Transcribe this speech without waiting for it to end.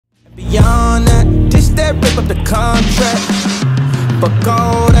keep a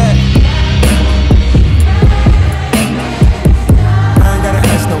gold at? I ain't gotta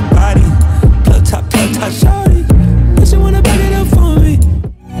ask nobody. Plug top, shawty. But you wanna back it up for me.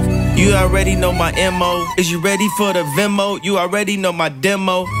 You already know my MO. Is you ready for the Venmo? You already know my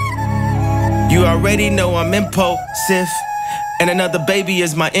demo. You already know I'm impulsive, and another baby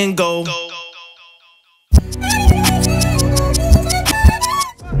is my end goal.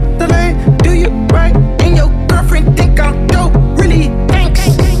 The lane, do you right? And your girlfriend think I'm dope, really?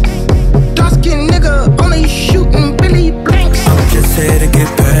 Thanks. Dark skin nigga, only shooting Billy Blanks. I'm just here to get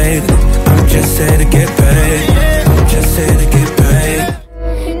paid. I'm just here to get paid. I'm just here to get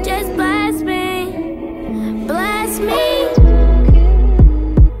paid. Just bless me, bless me.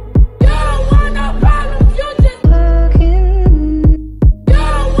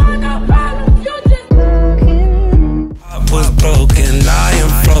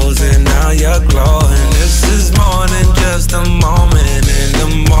 You're glowing. This is more than just a moment. In the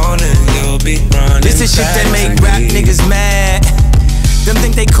morning, you'll be running. This is shit that make rap niggas mad. Them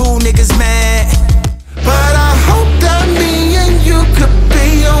think they cool niggas mad. But I hope that me and you could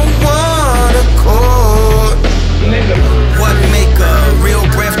be on one accord. What make a real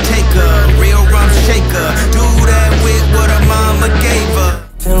breath taker, real rum shaker? Do that with what her mama gave her.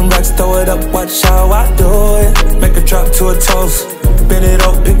 10 racks, throw it up, watch how I do it. Make a drop to a toast. Bend it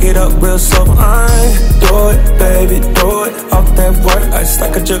up, pick it up real slow. I do it, baby, do it. Off that work, ice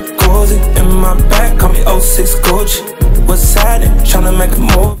like a jacuzzi. In my back, call me 06 Gucci. What's happening? Tryna make a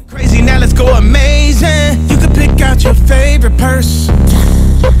move. Crazy, now let's go amazing. You can pick out your favorite purse.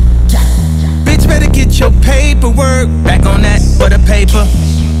 Bitch, better get your paperwork. Back on that for the paper.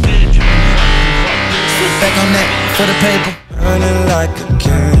 Back on that for the paper. Burning like a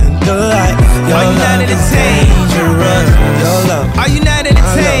candlelight. Are you not entertained? Are you not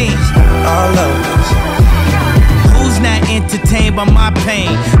entertained? Who's not entertained by my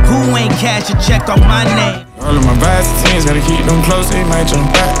pain? Who ain't cash a check on my name? All of my vibes and teams, gotta keep them close, they might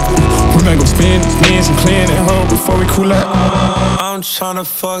jump back. We might go spin, spin, and clean that hole before we cool out. I'm tryna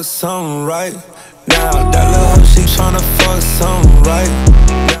fuck something right now. That little hoe, she tryna fuck something right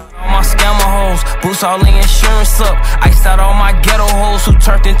now. My scammer hoes, boost all the insurance up. Iced out all my ghetto hoes who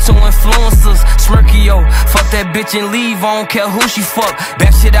turned into influencers. Smirkio, fuck that bitch and leave, I don't care who she fuck.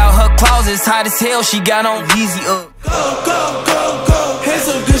 Back shit out her closet, it's hot as hell, she got on Yeezy up. Go, hair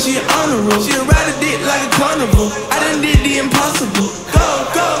so good she honorable. She ride a dick like a carnival. I done did the impossible. Go,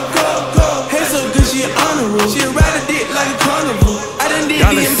 hair so good she honorable. She ride a dick like a carnival. I done did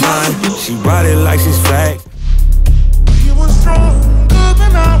the impossible. She ride it like she's flag. You was strong, good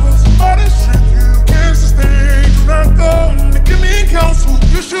than I was. All this shit you can't sustain. Do not go and give me counsel.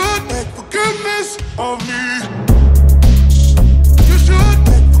 You should beg forgiveness of me. You should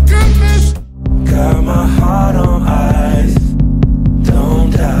beg forgiveness. Got my heart on ice.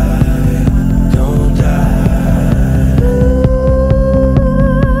 Don't die, don't die.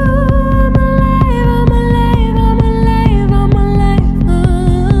 I'm alive.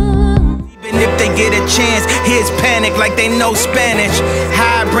 Even if they get a chance, here's panic like they know Spanish.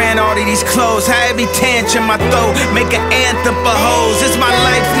 How I brand all of these clothes, how every tantrum I throw make an anthem for hoes. It's my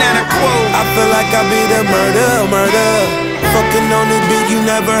life, not a quote. I feel like I be the murder. Fucking on this beat you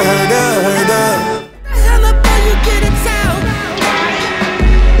never heard of. Hell up, you get a time.